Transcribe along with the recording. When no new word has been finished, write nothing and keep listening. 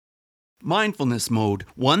Mindfulness Mode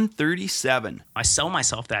 137. I sell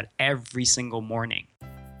myself that every single morning.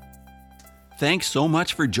 Thanks so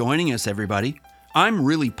much for joining us, everybody. I'm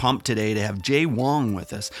really pumped today to have Jay Wong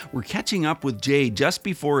with us. We're catching up with Jay just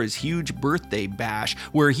before his huge birthday bash,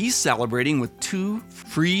 where he's celebrating with 2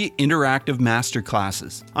 free interactive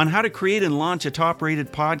masterclasses on how to create and launch a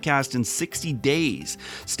top-rated podcast in 60 days.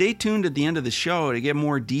 Stay tuned at the end of the show to get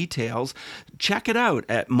more details. Check it out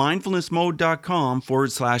at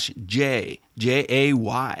mindfulnessmode.com/J,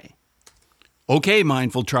 J-A-Y. Okay,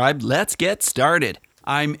 Mindful Tribe, let's get started.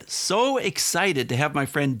 I'm so excited to have my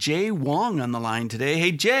friend Jay Wong on the line today.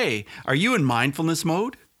 Hey, Jay, are you in mindfulness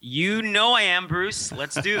mode? You know I am, Bruce.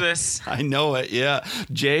 Let's do this. I know it, yeah.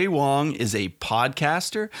 Jay Wong is a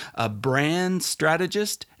podcaster, a brand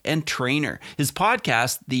strategist, and trainer. His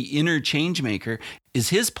podcast, The Inner Changemaker, is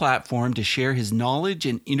his platform to share his knowledge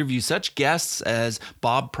and interview such guests as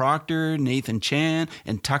Bob Proctor, Nathan Chan,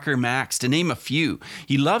 and Tucker Max, to name a few.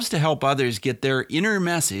 He loves to help others get their inner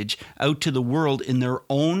message out to the world in their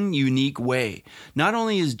own unique way. Not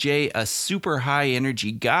only is Jay a super high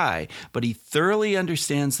energy guy, but he thoroughly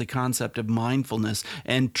understands the concept of mindfulness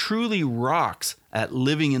and truly rocks at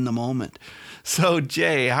living in the moment. So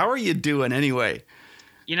Jay, how are you doing anyway?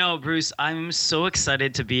 You know, Bruce, I'm so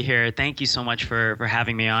excited to be here. Thank you so much for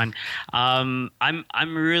having me on. I'm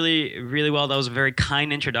really, really well. That was a very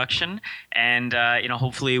kind introduction, and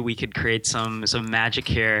hopefully we could create some magic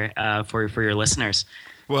here for your listeners.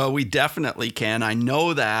 Well, we definitely can. I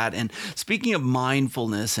know that. And speaking of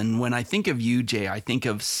mindfulness, and when I think of you, Jay, I think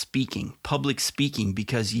of speaking, public speaking,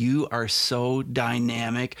 because you are so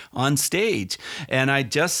dynamic on stage. And I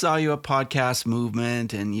just saw you at Podcast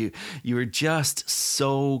Movement, and you were just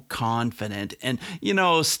so confident. And, you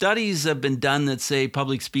know, studies have been done that say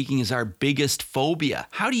public speaking is our biggest phobia.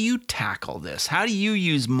 How do you tackle this? How do you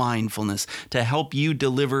use mindfulness to help you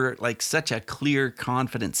deliver like such a clear,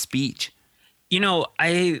 confident speech? You know,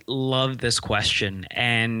 I love this question,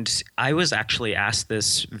 and I was actually asked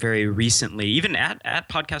this very recently, even at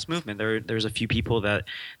Podcast Movement. There's a few people that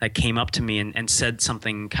came up to me and said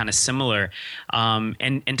something kind of similar.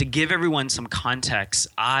 And to give everyone some context,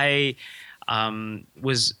 I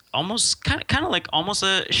was almost kind of like almost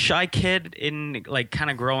a shy kid in like kind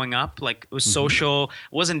of growing up, like was social,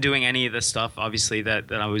 wasn't doing any of the stuff obviously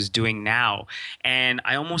that I was doing now. And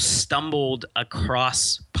I almost stumbled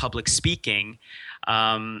across public speaking.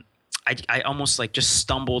 I almost like just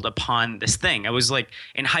stumbled upon this thing. I was like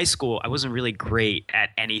in high school, I wasn't really great at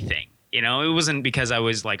anything. You know, it wasn't because I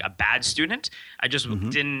was like a bad student. I just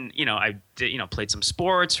didn't, played some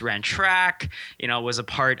sports, ran track, was a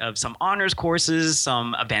part of some honors courses,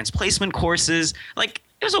 some advanced placement courses. Like,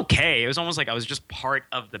 it was okay. It was almost like I was just part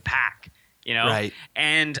of the pack, Right.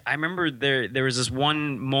 And I remember there was this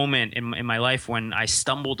one moment in my life when I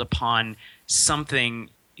stumbled upon something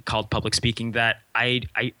called public speaking that I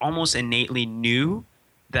almost innately knew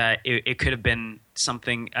that it could have been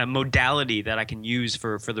something, a modality that I can use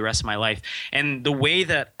for the rest of my life. And the way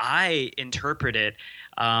that I interpret it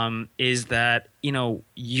is that,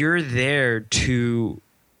 you're there to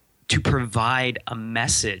provide a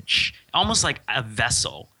message, almost like a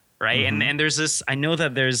vessel, right? And there's this, I know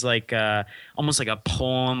that there's like almost like a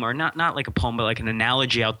poem, or not like a poem, but like an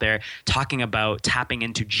analogy out there talking about tapping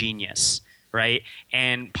into genius, right?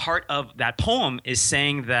 And part of that poem is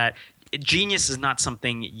saying that genius is not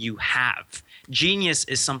something you have. Genius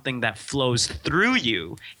is something that flows through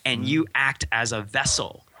you, and you act as a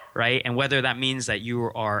vessel, right? And whether that means that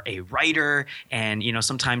you are a writer, and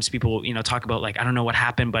sometimes people talk about like, I don't know what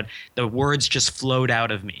happened, but the words just flowed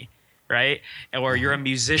out of me, right? Or you're a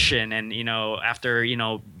musician, and after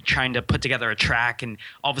trying to put together a track, and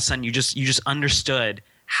all of a sudden you just understood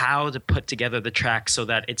how to put together the track so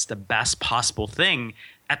that it's the best possible thing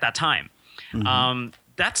at that time.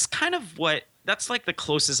 That's kind of that's like the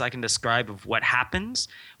closest I can describe of what happens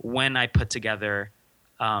when I put together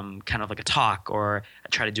kind of like a talk, or I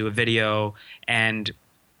try to do a video. And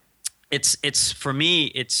it's for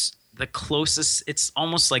me, it's the closest, it's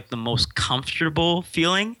almost like the most comfortable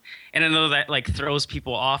feeling. And I know that like throws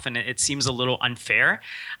people off, and it seems a little unfair.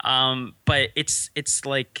 But it's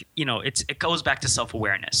like, it goes back to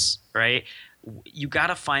self-awareness, right? You got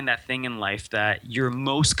to find that thing in life that you're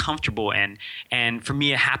most comfortable in. And for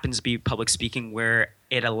me, it happens to be public speaking, where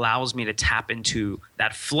it allows me to tap into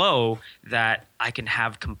that flow that I can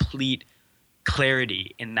have complete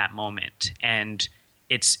clarity in that moment. And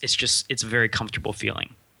it's a very comfortable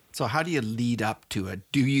feeling. So how do you lead up to it?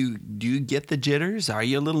 Do you get the jitters? Are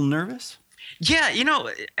you a little nervous? Yeah,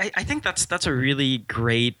 I think that's a really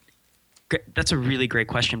great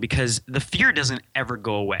question, because the fear doesn't ever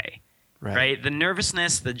go away. right? The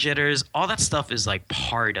nervousness, the jitters, all that stuff is like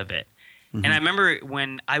part of it. And I remember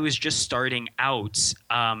when I was just starting out,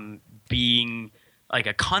 being like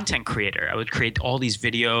a content creator, I would create all these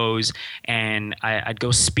videos, and I'd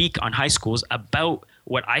go speak on high schools about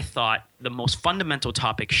what I thought the most fundamental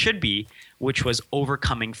topic should be, which was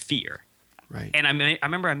overcoming fear. Right. And I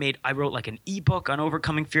remember I wrote like an ebook on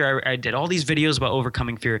overcoming fear. I did all these videos about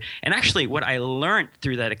overcoming fear. And actually what I learned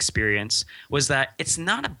through that experience was that it's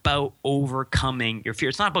not about overcoming your fear.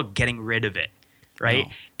 It's not about getting rid of it, right?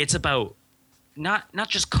 No. It's about not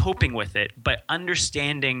just coping with it, but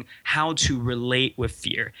understanding how to relate with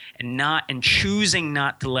fear and choosing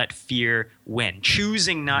not to let fear win,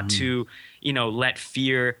 choosing not to, let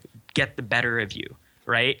fear get the better of you,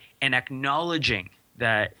 right? And acknowledging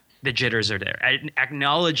that the jitters are there,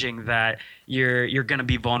 acknowledging that you're going to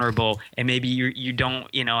be vulnerable and maybe you don't,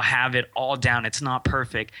 have it all down. It's not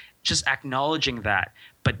perfect. Just acknowledging that,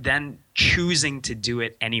 but then choosing to do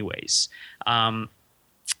it anyways.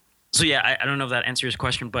 So yeah, I don't know if that answers your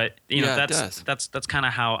question, but that's kind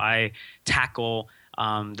of how I tackle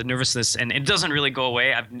the nervousness, and it doesn't really go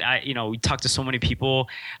away. We talk to so many people,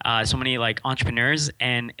 so many like entrepreneurs,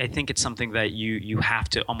 and I think it's something that you have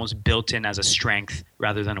to almost built in as a strength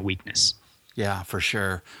rather than a weakness. Yeah, for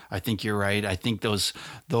sure. I think you're right. I think those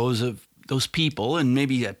people, and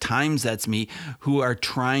maybe at times that's me, who are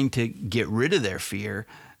trying to get rid of their fear,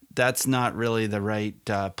 that's not really the right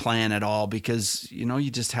plan at all, because,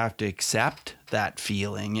 you just have to accept that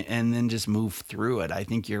feeling and then just move through it. I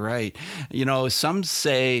think you're right. Some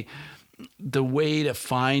say the way to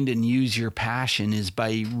find and use your passion is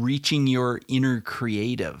by reaching your inner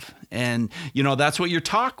creative. And, that's what your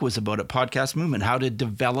talk was about at Podcast Movement, how to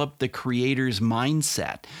develop the creator's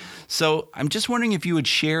mindset. So I'm just wondering if you would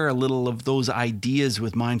share a little of those ideas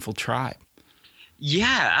with Mindful Tribe.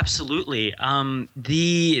 Yeah, absolutely.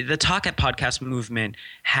 The talk at Podcast Movement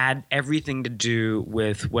had everything to do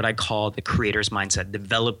with what I call the creator's mindset,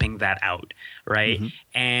 developing that out, right? Mm-hmm.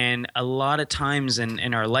 And a lot of times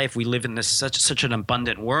in our life, we live in this such an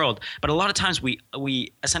abundant world, but a lot of times we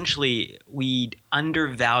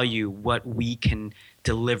undervalue what we can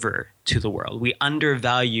deliver to the world. We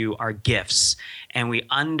undervalue our gifts, and we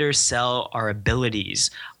undersell our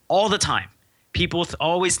abilities all the time. People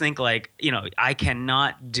always think like, I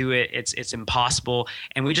cannot do it. It's impossible.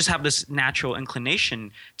 And we just have this natural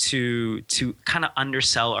inclination to kind of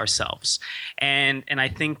undersell ourselves. And I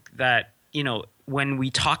think that, when we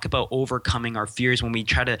talk about overcoming our fears, when we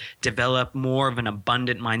try to develop more of an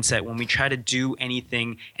abundant mindset, when we try to do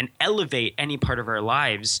anything and elevate any part of our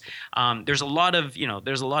lives, there's a lot of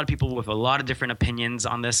people with a lot of different opinions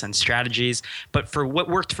on this and strategies. But for what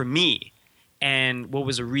worked for me, and what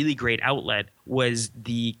was a really great outlet was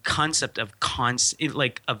the concept of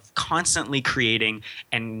constantly creating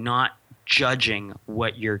and not judging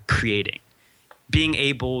what you're creating. Being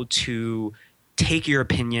able to take your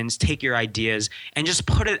opinions, take your ideas, and just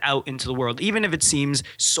put it out into the world, even if it seems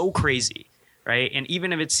so crazy, right? And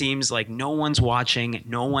even if it seems like no one's watching,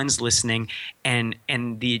 no one's listening, and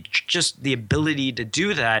the ability to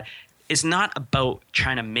do that. It's not about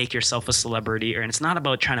trying to make yourself a celebrity, and it's not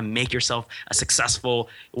about trying to make yourself a successful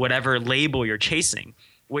whatever label you're chasing.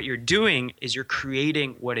 What you're doing is you're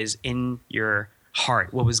creating what is in your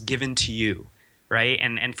heart, what was given to you, right?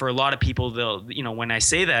 And for a lot of people, they'll, when I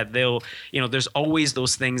say that, they'll, there's always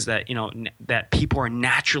those things that, that people are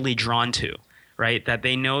naturally drawn to, right? That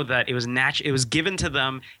they know that it was given to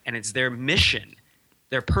them, and it's their mission,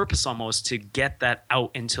 their purpose almost, to get that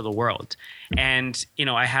out into the world. And,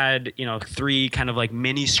 I had, 3 kind of like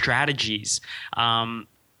mini strategies. And,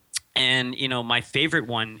 my favorite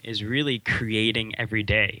one is really creating every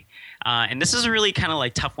day. And this is a really kind of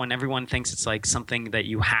like tough one. Everyone thinks it's like something that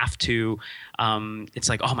you have to, it's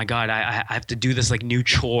like, oh my God, I have to do this like new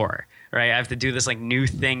chore, right? I have to do this like new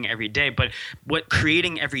thing every day. But what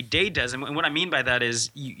creating every day does, and what I mean by that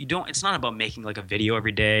is it's not about making like a video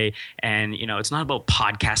every day, and, it's not about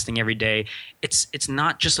podcasting every day. It's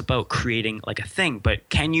not just about creating like a thing, but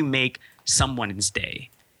can you make someone's day?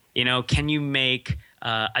 Can you make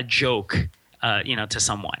a joke, to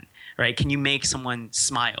someone, right? Can you make someone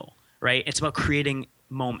smile, right? It's about creating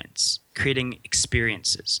moments, creating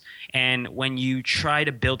experiences. And when you try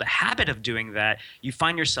to build a habit of doing that, you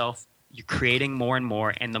find yourself you're creating more and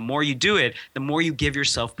more. And the more you do it, the more you give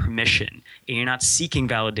yourself permission. And you're not seeking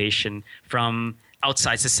validation from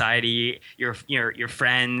outside society, your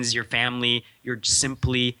friends, your family. You're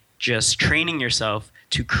simply just training yourself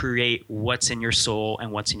to create what's in your soul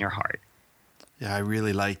and what's in your heart. Yeah, I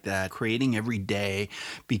really like that. Creating every day,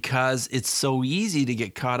 because it's so easy to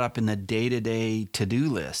get caught up in the day-to-day to-do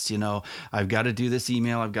list. You know, I've got to do this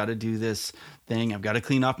email, I've got to do this thing, I've got to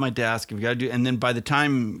clean off my desk, I've got to do, and then by the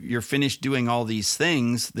time you're finished doing all these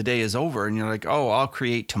things, the day is over and you're like, oh, I'll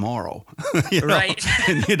create tomorrow. You know? Right.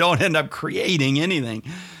 And you don't end up creating anything.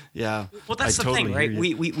 Yeah. Well, that's the totally thing, right? hear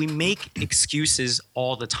you. We make excuses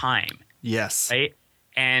all the time. Yes. Right.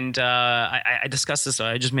 And I discussed this.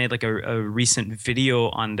 I just made like a recent video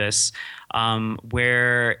on this,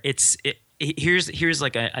 where here's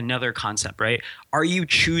like another concept, right? Are you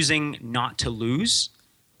choosing not to lose,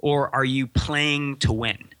 or are you playing to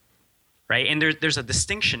win? Right. And there's a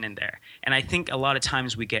distinction in there. And I think a lot of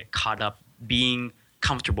times we get caught up being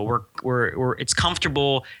comfortable. It's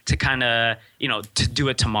comfortable to kind of, to do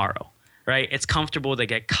it tomorrow. Right. It's comfortable to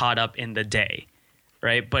get caught up in the day.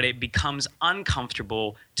 Right. But it becomes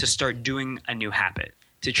uncomfortable to start doing a new habit,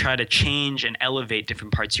 to try to change and elevate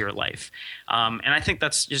different parts of your life. And I think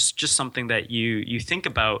that's just something that you think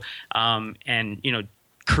about. And,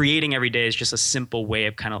 creating every day is just a simple way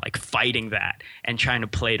of kind of like fighting that and trying to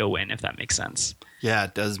play to win, if that makes sense. Yeah,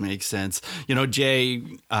 it does make sense. You know, Jay,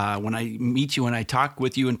 when I meet you, when I talk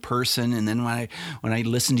with you in person, and then when I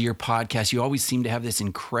listen to your podcast, you always seem to have this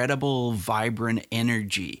incredible, vibrant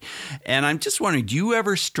energy. And I'm just wondering, do you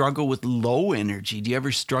ever struggle with low energy? Do you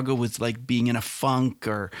ever struggle with like being in a funk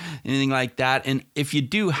or anything like that? And if you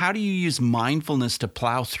do, how do you use mindfulness to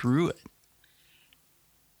plow through it?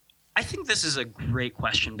 I think this is a great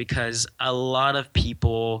question, because a lot of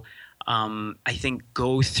people, I think,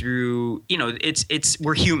 go through,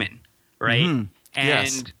 we're human, right? Mm-hmm.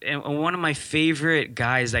 And one of my favorite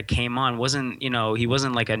guys that came on wasn't, he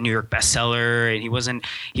wasn't like a New York bestseller, and he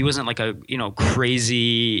wasn't like a,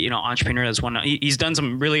 crazy, entrepreneur that's he's done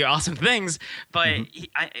some really awesome things, but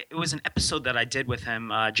it was an episode that I did with him,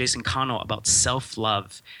 Jason Connell, about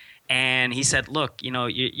self-love. And he said, look,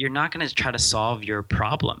 you're not going to try to solve your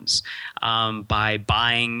problems by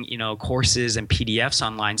buying, courses and PDFs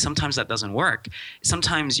online. Sometimes that doesn't work.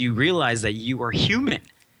 Sometimes you realize that you are human,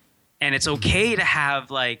 and it's okay to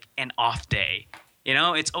have like an off day.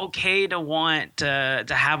 It's okay to want to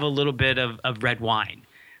have a little bit of red wine,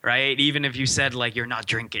 right? Even if you said like you're not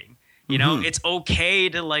drinking. It's okay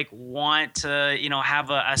to like want to, have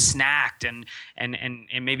a snack and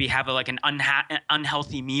maybe have an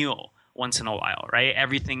unhealthy meal once in a while, right?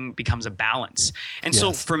 Everything becomes a balance. And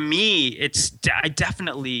so for me, I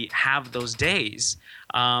definitely have those days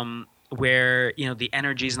where, the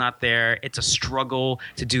energy is not there. It's a struggle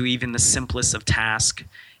to do even the simplest of tasks.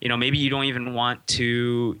 Maybe you don't even want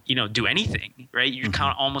to, do anything, right? You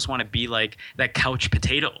kind of almost want to be like that couch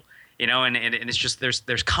potato. And it's just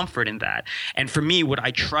there's comfort in that. And for me, what I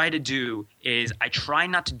try to do is I try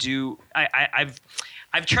not to do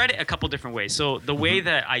I've tried it a couple different ways. So the way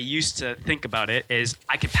that I used to think about it is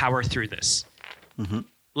I could power through this.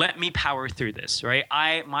 Let me power through this, right?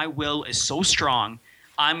 My will is so strong.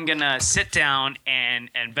 I'm gonna sit down and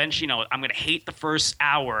eventually, I'm gonna hate the first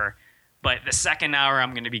hour, but the second hour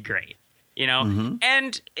I'm gonna be great.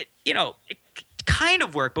 And it kind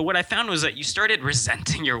of work, but what I found was that you started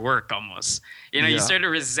resenting your work almost. You started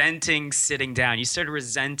resenting sitting down. You started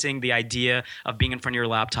resenting the idea of being in front of your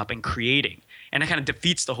laptop and creating. And it kind of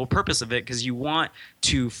defeats the whole purpose of it, because you want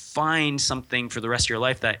to find something for the rest of your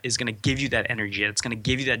life that is going to give you that energy, that's going to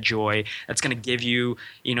give you that joy, that's going to give you,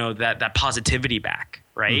 that positivity back,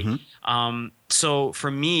 right? So for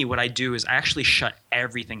me, what I do is I actually shut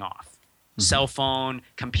everything off. Cell phone,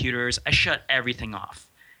 computers, I shut everything off.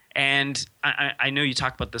 And I know you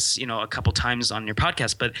talked about this, a couple times on your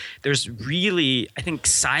podcast, but there's really, I think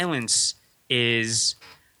silence is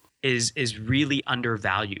really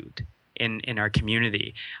undervalued in our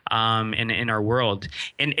community, and in our world.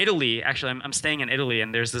 In Italy, actually, I'm staying in Italy,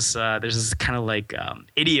 and there's this kind of like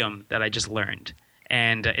idiom that I just learned,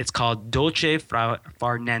 and it's called dolce far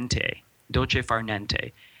niente,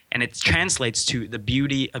 and it translates to the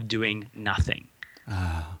beauty of doing nothing.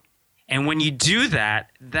 And when you do that,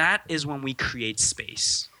 that is when we create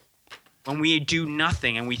space. When we do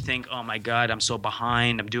nothing and we think, oh my God, I'm so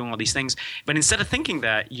behind, I'm doing all these things. But instead of thinking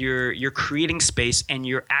that, you're creating space, and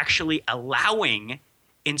you're actually allowing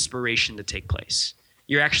inspiration to take place.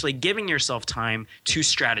 You're actually giving yourself time to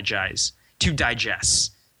strategize, to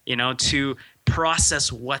digest, to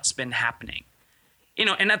process what's been happening.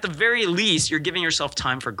 And at the very least, you're giving yourself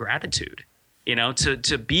time for gratitude,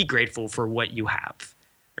 to be grateful for what you have.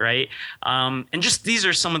 Right. And just these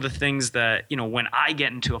are some of the things that, when I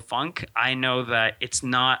get into a funk, I know that it's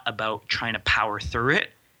not about trying to power through it.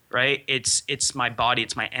 Right. It's my body.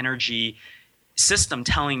 It's my energy system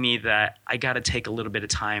telling me that I got to take a little bit of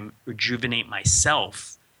time, rejuvenate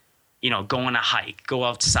myself, go on a hike, go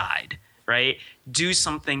outside, right? Do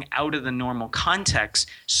something out of the normal context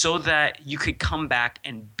so that you could come back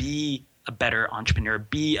and be a better entrepreneur,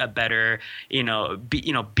 be a better,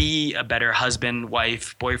 be a better husband,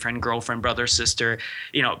 wife, boyfriend, girlfriend, brother, sister,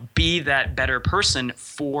 be that better person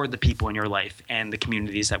for the people in your life and the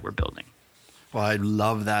communities that we're building. Well, I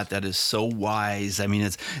love that. That is so wise. I mean,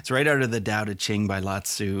 it's right out of the Tao Te Ching by Lao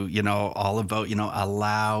Tzu, all about,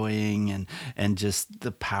 allowing and just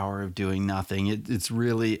the power of doing nothing. It's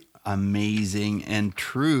really amazing and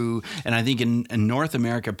true. And I think in North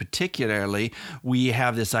America particularly, we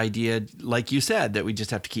have this idea, like you said, that we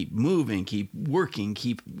just have to keep moving, keep working,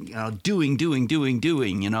 keep doing,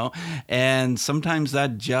 and sometimes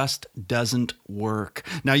that just doesn't work.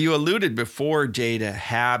 Now, you alluded before, Jay, to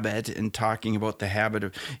habit and talking about the habit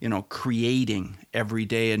of creating every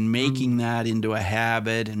day and making that into a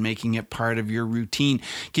habit and making it part of your routine.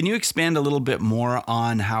 Can you expand a little bit more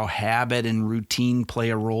on how habit and routine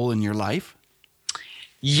play a role in your life?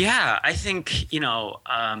 Yeah, I think,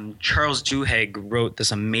 Charles Duhigg wrote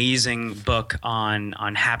this amazing book on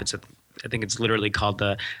habits. I think it's literally called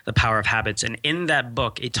The Power of Habits. And in that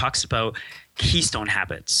book, it talks about keystone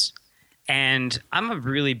habits. And I'm a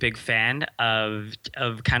really big fan of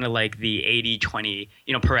kind of like the 80-20,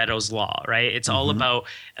 Pareto's law, right? It's all about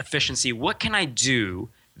efficiency. What can I do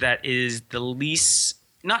that is the least,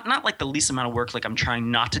 not like the least amount of work, like I'm trying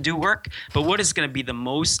not to do work, but what is going to be the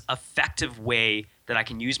most effective way that I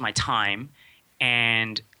can use my time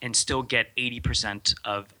and still get 80%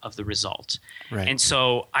 of the result. Right. And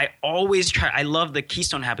so I always I love the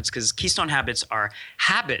keystone habits, because keystone habits are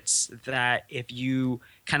habits that if you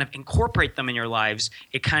kind of incorporate them in your lives,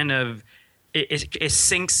 it kind of it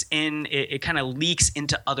sinks in, it kind of leaks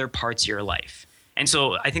into other parts of your life. And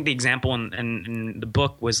so I think the example in the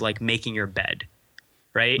book was like making your bed.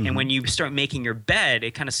 Right. And when you start making your bed,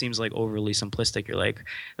 it kind of seems like overly simplistic. You're like,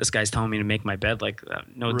 this guy's telling me to make my bed, like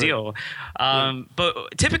no deal.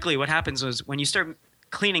 But typically what happens is when you start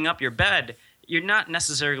cleaning up your bed, you're not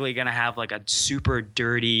necessarily going to have like a super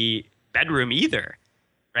dirty bedroom either.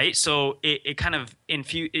 Right. So it kind of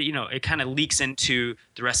it kind of leaks into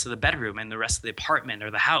the rest of the bedroom and the rest of the apartment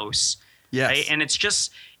or the house. Yes. Right. And it's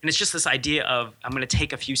just this idea of I'm going to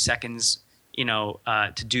take a few seconds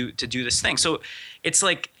to do this thing. So it's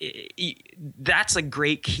like that's a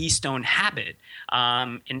great keystone habit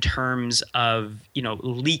in terms of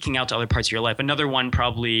leaking out to other parts of your life. Another one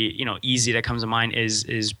probably easy that comes to mind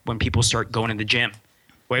is when people start going to the gym,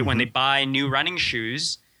 right? When they buy new running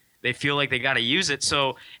shoes, they feel like they got to use it.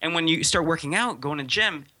 So and when you start working out, going to the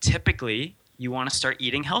gym, typically you want to start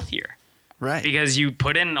eating healthier. Right. Because you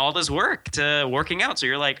put in all this work to working out. So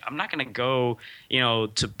you're like, I'm not going to go,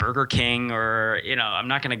 to Burger King or, I'm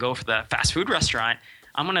not going to go for the fast food restaurant.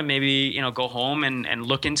 I'm going to maybe, go home and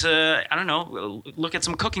look into, I don't know, look at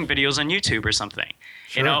some cooking videos on YouTube or something,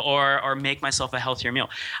 sure. Or make myself a healthier meal.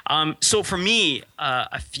 So for me,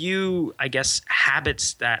 a few, I guess,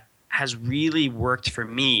 habits that has really worked for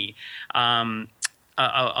me,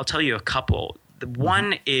 I'll tell you a couple. The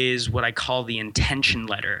one is what I call the intention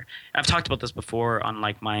letter. I've talked about this before on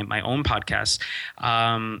like my own podcast.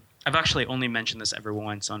 I've actually only mentioned this ever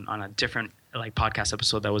once on a different like podcast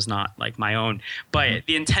episode that was not like my own. But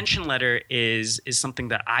the intention letter is something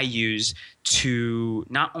that I use to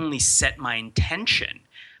not only set my intention,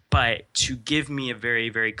 but to give me a very,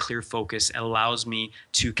 very clear focus. It allows me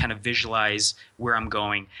to kind of visualize where I'm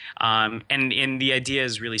going. And the idea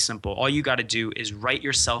is really simple. All you got to do is write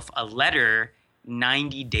yourself a letter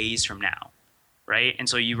 90 days from now, right? And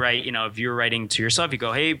so you write, if you're writing to yourself, you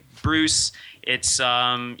go, hey, Bruce, it's,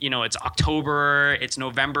 it's October, it's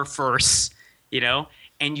November 1st,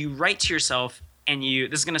 and you write to yourself and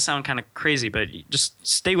this is going to sound kind of crazy, but just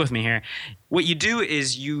stay with me here. What you do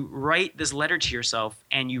is you write this letter to yourself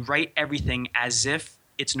and you write everything as if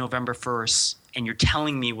it's November 1st and you're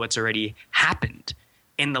telling me what's already happened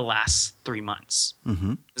in the last 3 months.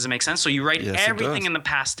 Does it make sense? So you write everything in the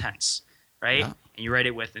past tense. Right? Yeah. And you write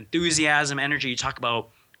it with enthusiasm, energy. You talk about,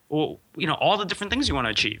 all the different things you want to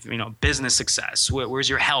achieve. Business success. Where's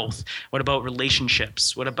your health? What about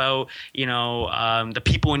relationships? What about, the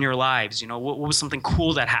people in your lives? What was something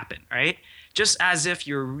cool that happened, right? Just as if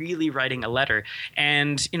you're really writing a letter.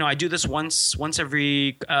 And, I do this once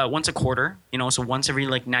a quarter, so once every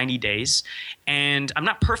like 90 days. And I'm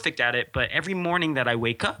not perfect at it, but every morning that I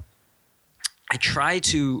wake up, I try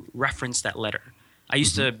to reference that letter. I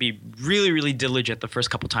used to be really, really diligent the first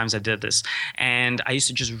couple times I did this. And I used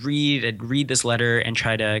to just read this letter and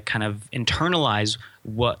try to kind of internalize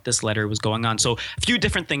what this letter was going on. So a few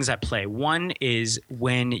different things at play. One is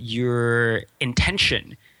when your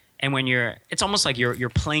intention and when it's almost like you're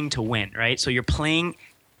playing to win, right? So you're playing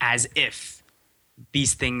as if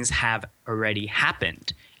these things have already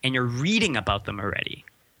happened and you're reading about them already,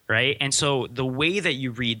 right? And so the way that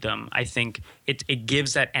you read them, I think it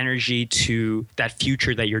gives that energy to that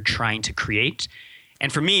future that you're trying to create.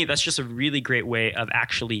 And for me, that's just a really great way of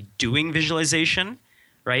actually doing visualization,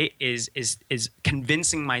 right? Is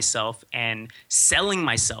convincing myself and selling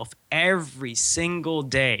myself every single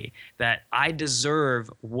day that I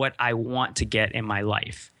deserve what I want to get in my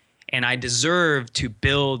life. And I deserve to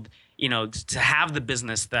build, to have the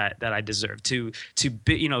business that I deserve, to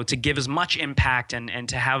give as much impact and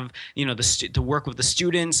to have, to work with the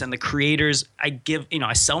students and the creators.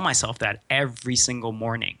 I sell myself that every single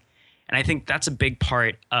morning. And I think that's a big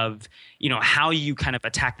part of, how you kind of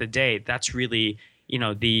attack the day. That's really,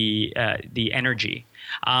 the energy.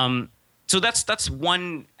 So that's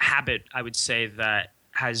one habit I would say that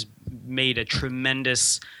has made a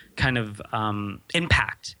tremendous kind of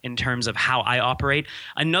impact in terms of how I operate.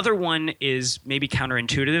 Another one is maybe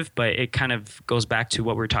counterintuitive, but it kind of goes back to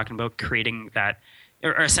what we were talking about, creating that,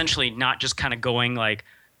 or essentially not just kind of going like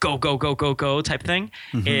go, go, go, go, go type thing.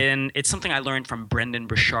 Mm-hmm. And it's something I learned from Brendon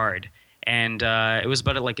Burchard. And it was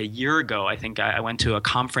about like a year ago. I think I went to a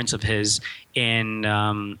conference of his in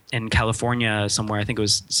California somewhere. I think it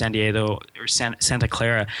was San Diego or Santa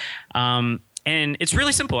Clara. And it's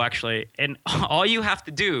really simple, actually. And all you have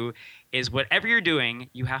to do is whatever you're doing,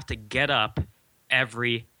 you have to get up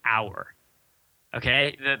every hour.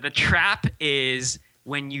 Okay? The trap is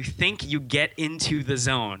when you think you get into the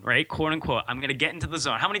zone, right? Quote unquote, I'm going to get into the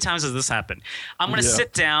zone. How many times has this happened? I'm going to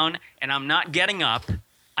sit down and I'm not getting up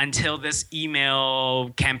until this email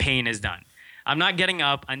campaign is done. I'm not getting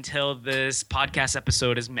up until this podcast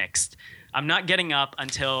episode is mixed. I'm not getting up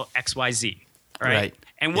until XYZ, right?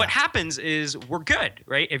 And what happens is we're good,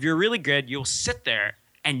 right? If you're really good, you'll sit there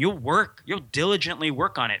and you'll diligently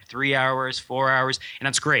work on it 3 hours, 4 hours, and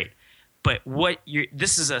that's great. But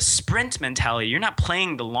this is a sprint mentality. You're not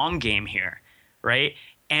playing the long game here, right?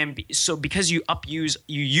 And so because you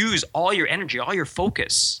use all your energy, all your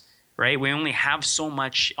focus, right? We only have so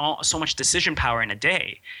much decision power in a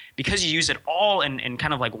day. Because you use it all in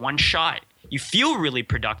kind of like one shot, you feel really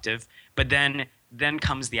productive, but then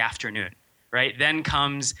comes the afternoon, right? Then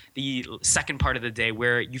comes the second part of the day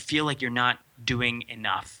where you feel like you're not doing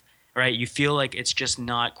enough, right? You feel like it's just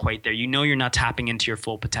not quite there. You're not tapping into your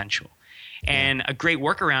full potential. And a great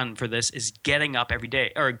workaround for this is getting up every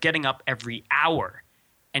day or getting up every hour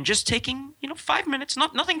and just taking, 5 minutes,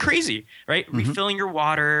 nothing crazy, right? Mm-hmm. Refilling your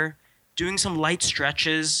water, doing some light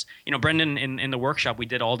stretches. Brendon, in the workshop, we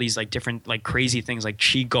did all these like different like crazy things like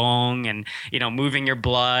Qigong and, moving your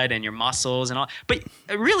blood and your muscles and all. But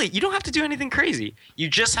really, you don't have to do anything crazy. You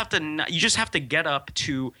just have to get up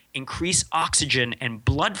to increase oxygen and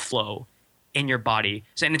blood flow in your body.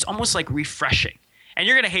 And it's almost like refreshing. And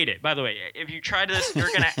you're going to hate it, by the way. If you try this, you're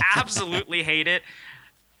going to absolutely hate it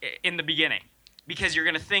in the beginning because you're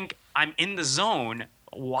going to think, I'm in the zone.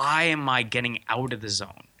 Why am I getting out of the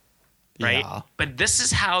zone? Right? Yeah. But this is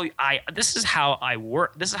how I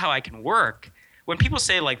work. This is how I can work. When people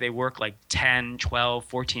say like they work like 10, 12,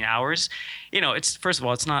 14 hours, it's first of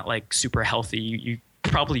all, it's not like super healthy. You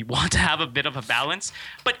probably want to have a bit of a balance.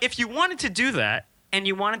 But if you wanted to do that, and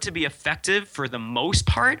you want it to be effective for the most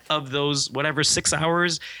part of those, whatever, 6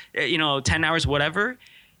 hours, 10 hours, whatever,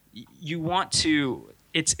 you want to,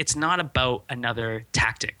 it's not about another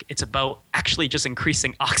tactic. It's about actually just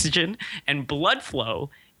increasing oxygen and blood flow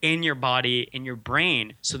in your body, in your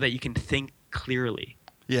brain, so that you can think clearly.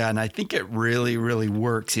 Yeah, and I think it really, really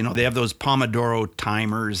works. They have those Pomodoro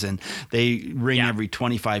timers and they ring every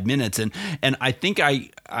 25 minutes. And I think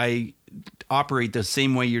I operate the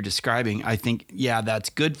same way you're describing. I think, that's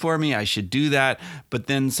good for me. I should do that. But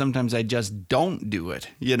then sometimes I just don't do it,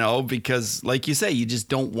 because like you say, you just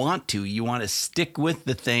don't want to. You want to stick with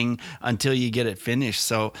the thing until you get it finished.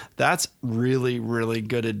 So that's really, really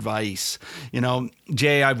good advice.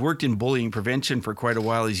 Jay, I've worked in bullying prevention for quite a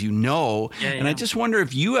while, as you know. And I just wonder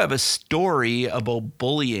if you have a story about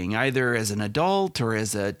bullying, either as an adult or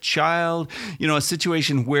as a child, a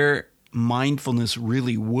situation where mindfulness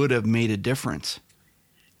really would have made a difference.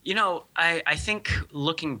 I think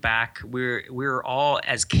looking back, we're all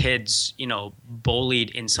as kids, bullied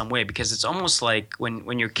in some way because it's almost like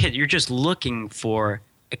when you're a kid, you're just looking for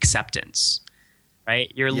acceptance,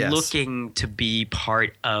 right? You're looking to be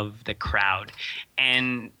part of the crowd.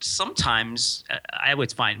 And sometimes, I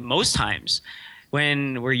would find most times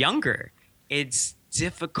when we're younger, it's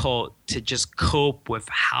difficult to just cope with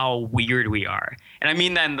how weird we are. And I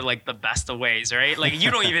mean that in like the best of ways, right? Like you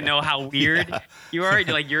don't even know how weird you are.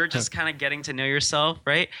 Like you're just kind of getting to know yourself,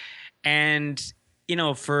 right? And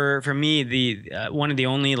for me, the one of the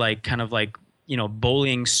only like kind of like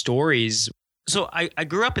bullying stories. So I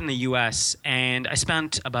grew up in the U.S. and I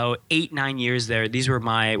spent about 8-9 years there. These were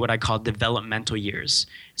my what I call developmental years.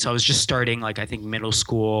 So I was just starting like I think middle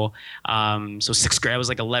school. So sixth grade, I was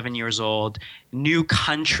like 11 years old. New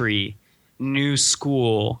country, new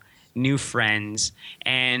school, new friends,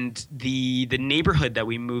 and the neighborhood that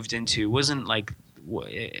we moved into wasn't like.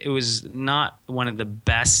 It was not one of the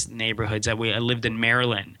best neighborhoods I lived in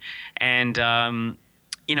Maryland, and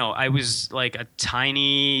I was like a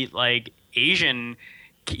tiny like Asian,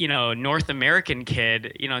 North American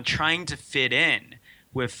kid, trying to fit in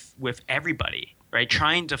with everybody, right?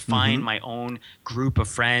 Trying to find my own group of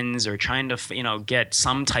friends or trying to, get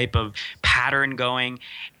some type of pattern going.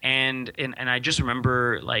 And I just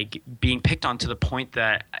remember like being picked on to the point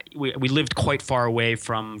that we lived quite far away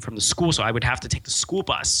from the school. So I would have to take the school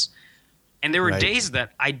bus. And there were days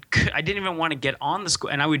that I didn't even want to get on the school,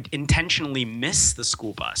 and I would intentionally miss the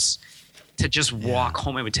school bus to just walk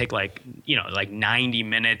home. It would take like 90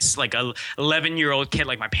 minutes, like a 11-year-old kid,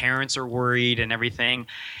 like my parents are worried and everything.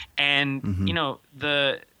 And,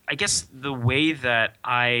 I guess the way that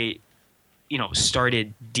I,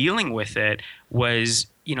 started dealing with it was,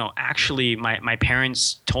 actually my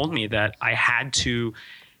parents told me that I had to,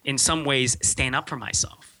 in some ways, stand up for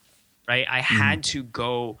myself, right? I had to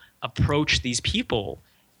go approach these people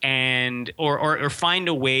and or find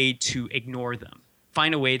a way to ignore them,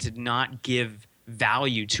 find a way to not give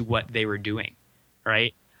value to what they were doing,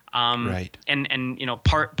 right? Right. And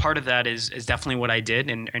part of that is definitely what I did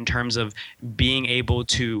in terms of being able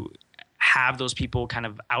to have those people kind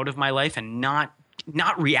of out of my life and not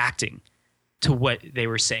reacting to what they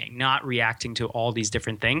were saying, not reacting to all these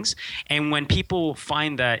different things. And when people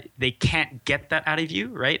find that they can't get that out of you,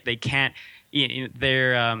 right? They can't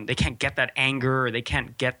they can't get that anger or they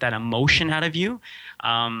can't get that emotion out of you.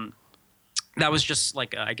 That was just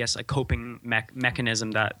like I guess a coping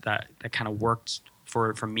mechanism that kind of worked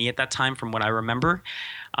for me at that time, from what I remember.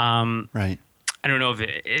 Right. I don't know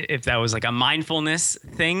if that was like a mindfulness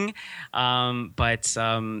thing, but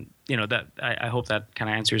that I hope that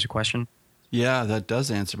kind of answers your question. Yeah, that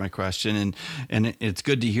does answer my question. And it's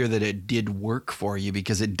good to hear that it did work for you,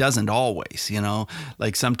 because it doesn't always,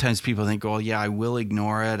 like sometimes people think, oh yeah, I will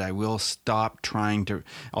ignore it. I will I'll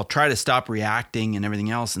try to stop reacting and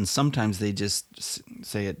everything else. And sometimes they just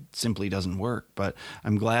say it simply doesn't work, but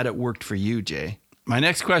I'm glad it worked for you, Jay. My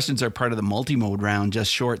next questions are part of the multi-mode round.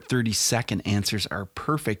 Just short 30-second answers are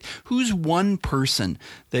perfect. Who's one person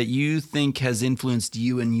that you think has influenced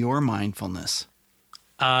you in your mindfulness?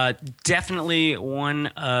 Definitely one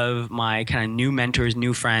of my kind of new mentors,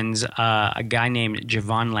 new friends, a guy named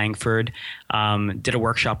Javon Langford. Did a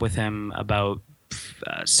workshop with him about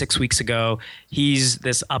 6 weeks ago. He's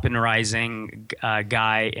this up and rising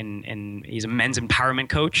guy, and he's a men's empowerment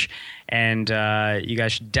coach. And you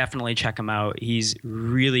guys should definitely check him out. He's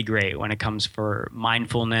really great when it comes for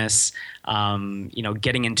mindfulness,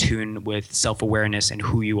 getting in tune with self-awareness and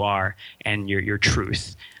who you are and your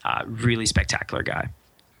truth. Really spectacular guy.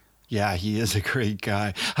 Yeah, he is a great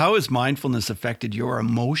guy. How has mindfulness affected your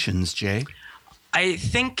emotions, Jay? I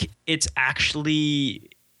think it's actually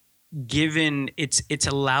it's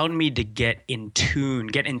allowed me to get in tune,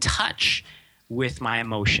 get in touch with my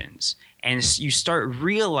emotions. And you start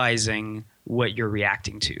realizing what you're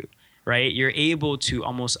reacting to, right? You're able to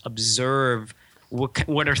almost observe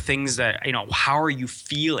what are things that, how are you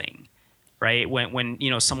feeling? Right? When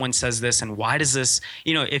someone says this, and why does this,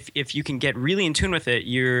 if you can get really in tune with it,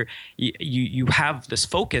 you have this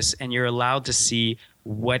focus, and you're allowed to see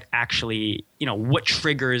what actually, what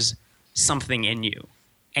triggers something in you.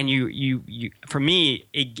 And you for me,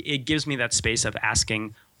 it gives me that space of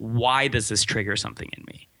asking, why does this trigger something in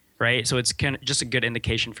me? Right? So it's kind of just a good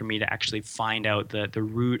indication for me to actually find out the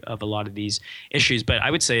root of a lot of these issues. But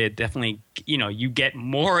I would say it definitely, you get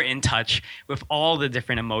more in touch with all the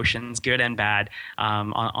different emotions, good and bad,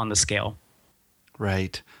 on the scale.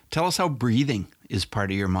 Right. Tell us how breathing is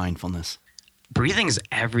part of your mindfulness. Breathing is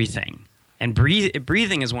everything. And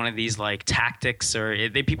breathing is one of these like tactics, or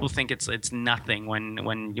people think it's nothing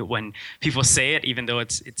when people say it, even though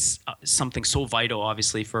it's something so vital,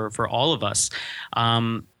 obviously, for all of us.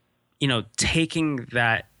 Taking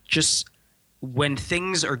that, just when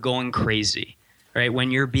things are going crazy, right? When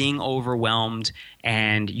you're being overwhelmed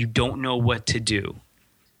and you don't know what to do,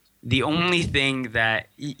 the only thing that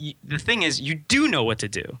the thing is, you do know what to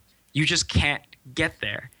do. You just can't get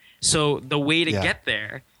there. So the way to Yeah. get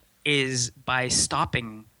there is by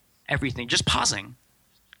stopping everything, just pausing,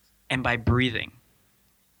 and by breathing.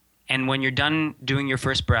 And when you're done doing your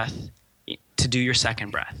first breath, to do your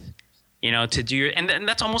second breath, to do and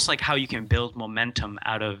that's almost like how you can build momentum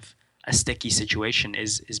out of a sticky situation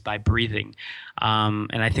is by breathing.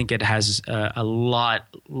 And I think it has a lot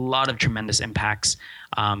of tremendous impacts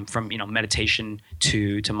from meditation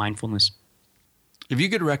to mindfulness. If you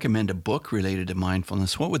could recommend a book related to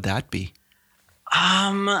mindfulness, what would that be?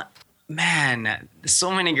 Man,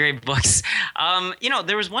 so many great books.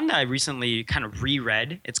 There was one that I recently kind of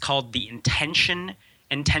reread. It's called The Intention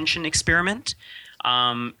Experiment.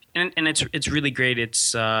 And it's really great.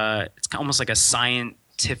 It's almost like a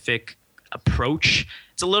scientific approach.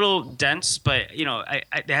 It's a little dense, but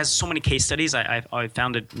it has so many case studies. I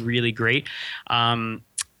found it really great. And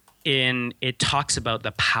it talks about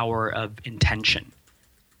the power of intention.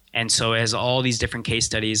 And so it has all these different case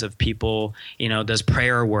studies of people, does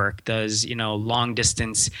prayer work? Does, long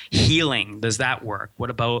distance healing, does that work? What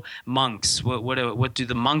about monks? What do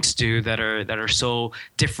the monks do that are so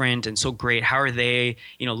different and so great? How are they,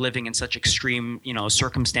 living in such extreme,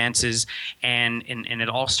 circumstances? And it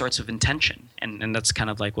all starts with intention. And that's kind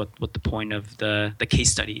of like what the point of the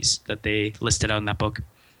case studies that they listed out in that book.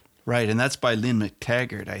 Right. And that's by Lynn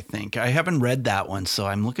McTaggart, I think. I haven't read that one, so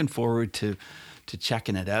I'm looking forward to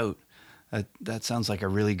checking it out. That sounds like a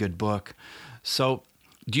really good book. So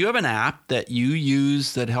do you have an app that you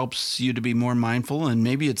use that helps you to be more mindful? And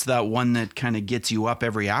maybe it's that one that kind of gets you up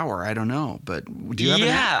every hour. I don't know. But do you have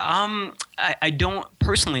an app? I don't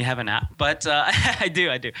personally have an app, but I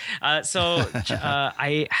do. So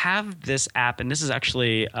I have this app, and this is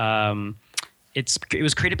actually it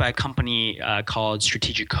was created by a company called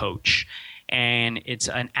Strategic Coach. And it's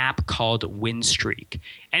an app called Winstreak.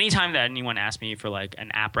 Anytime that anyone asks me for like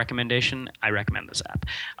an app recommendation, I recommend this app.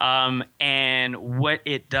 And what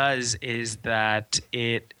it does is that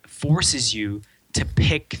it forces you to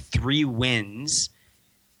pick 3 wins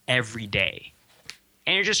every day.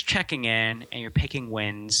 And you're just checking in and you're picking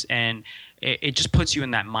wins. And it just puts you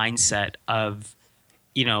in that mindset of,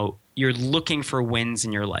 you're looking for wins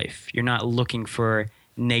in your life. You're not looking for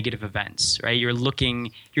negative events, right?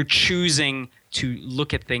 You're choosing to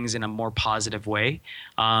look at things in a more positive way.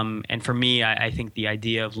 And for me, I think the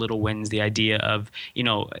idea of little wins, the idea of,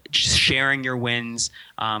 just sharing your wins,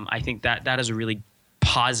 I think that has a really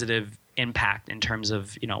positive impact in terms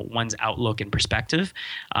of, one's outlook and perspective.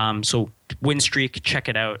 So Winstreak, check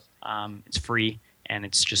it out. It's free. And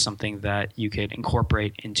it's just something that you could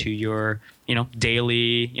incorporate into your,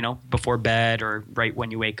 daily, before bed or right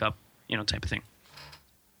when you wake up, type of thing.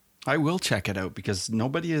 I will check it out because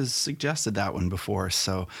nobody has suggested that one before.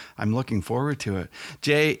 So I'm looking forward to it.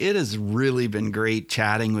 Jay, it has really been great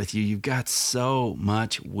chatting with you. You've got so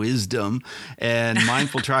much wisdom. And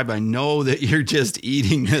Mindful Tribe, I know that you're just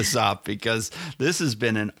eating this up because this has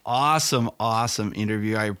been an awesome, awesome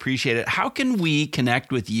interview. I appreciate it. How can we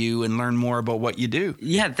connect with you and learn more about what you do?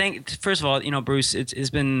 Yeah, first of all, Bruce,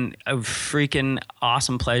 it's been a freaking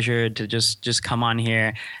awesome pleasure to just come on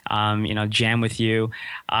here, jam with you.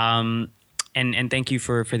 And thank you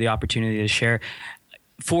for the opportunity to share.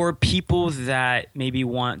 For people that maybe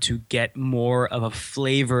want to get more of a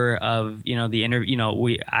flavor of, the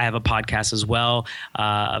interview, I have a podcast as well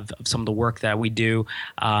of some of the work that we do.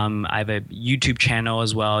 I have a YouTube channel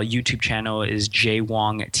as well. YouTube channel is Jay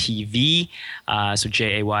Wong TV. So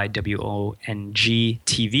JAYWONG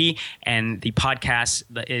TV. And the podcast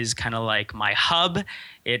is kind of like my hub.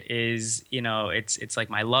 It is, it's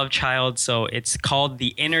like my love child. So it's called The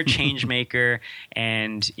Inner Change Maker.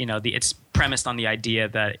 And, it's premised on the idea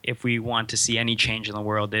that if we want to see any change in the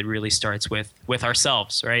world, it really starts with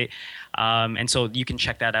ourselves, right? And so you can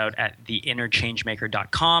check that out at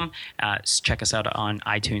theinnerchangemaker.com. Check us out on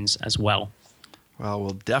iTunes as well. Well,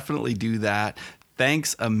 we'll definitely do that.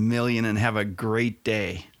 Thanks a million and have a great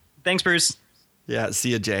day. Thanks, Bruce. Yeah,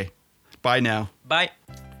 see you, Jay. Bye now. Bye.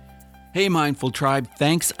 Hey, Mindful Tribe,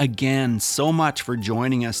 thanks again so much for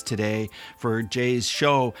joining us today for Jay's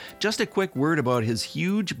show. Just a quick word about his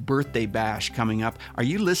huge birthday bash coming up. Are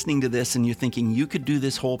you listening to this and you're thinking you could do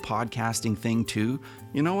this whole podcasting thing too?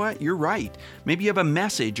 You know what? You're right. Maybe you have a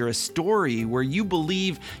message or a story where you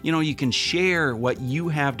believe, you can share what you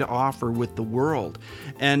have to offer with the world.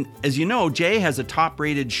 And as you know, Jay has a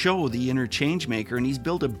top-rated show, The Inner Change Maker, and he's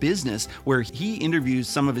built a business where he interviews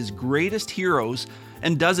some of his greatest heroes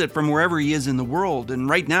and does it from wherever he is in the world. And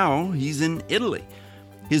right now, he's in Italy.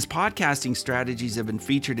 His podcasting strategies have been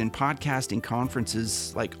featured in podcasting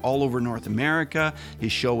conferences like all over North America.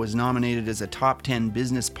 His show was nominated as a top 10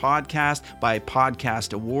 business podcast by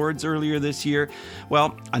Podcast Awards earlier this year.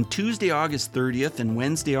 Well, on Tuesday, August 30th and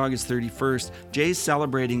Wednesday, August 31st, Jay's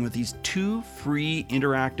celebrating with these 2 free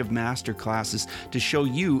interactive masterclasses to show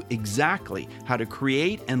you exactly how to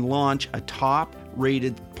create and launch a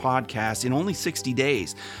top-rated podcast in only 60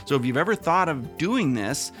 days. So if you've ever thought of doing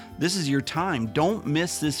this, this is your time. Don't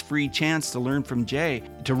miss this free chance to learn from Jay.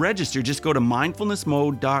 To register, just go to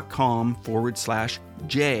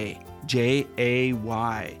mindfulnessmode.com/Jay, Jay.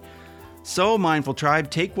 So, Mindful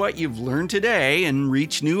Tribe, take what you've learned today and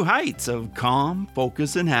reach new heights of calm,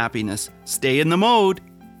 focus, and happiness. Stay in the mode.